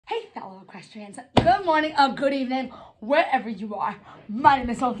fellow equestrians. Good morning or good evening, wherever you are. My name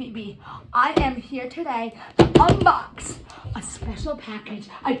is Phoebe. I am here today to unbox a special package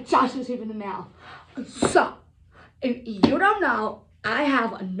I just received in the mail. So, if you don't know, I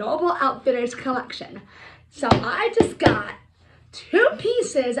have a Noble Outfitters collection. So I just got 2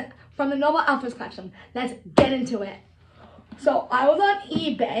 pieces from the Noble Outfitters collection. Let's get into it. So I was on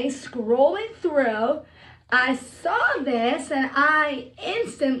eBay scrolling through. I saw this and I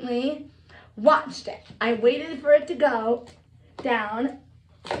instantly watched it. I waited for it to go down.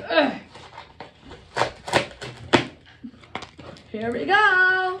 Ugh. Here we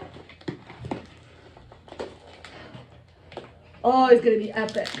go. Oh, it's gonna be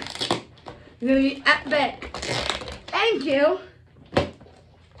epic. It's gonna be epic. Thank you.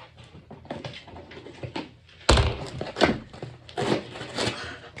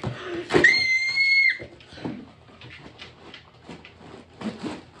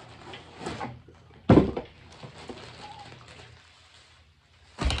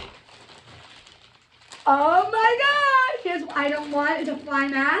 Oh my God! Here's what item 1 is a fly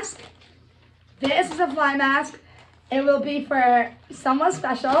mask. This is a fly mask. It will be for someone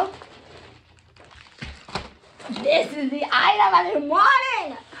special. This is the item I've been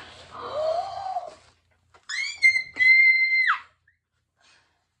wanting.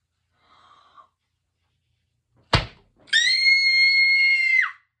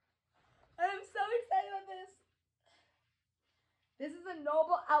 I'm so excited about this. This is a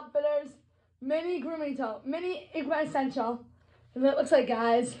Noble Outfitters mini grooming tote, mini equi essential. And what it looks like,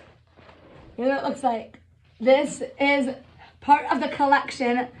 guys. And what it looks like. This is part of the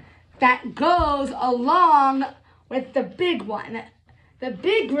collection that goes along with the big one. The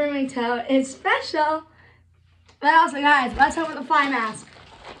big grooming tote is special. But also, guys, let's talk about the fly mask.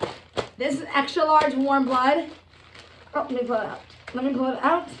 This is extra large warm blood. Oh, let me pull it out. Let me pull it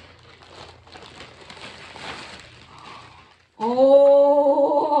out.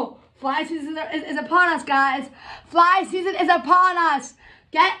 Oh, fly season is upon us, guys. Fly season is upon us.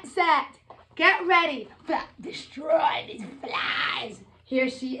 Get set. Get ready for destroy these flies. Here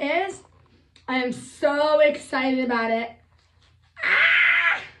she is. I am so excited about it.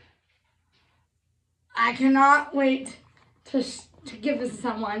 Ah! I cannot wait to give this to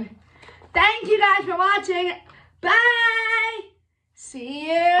someone. Thank you guys for watching. Bye. See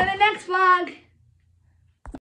you in the next vlog.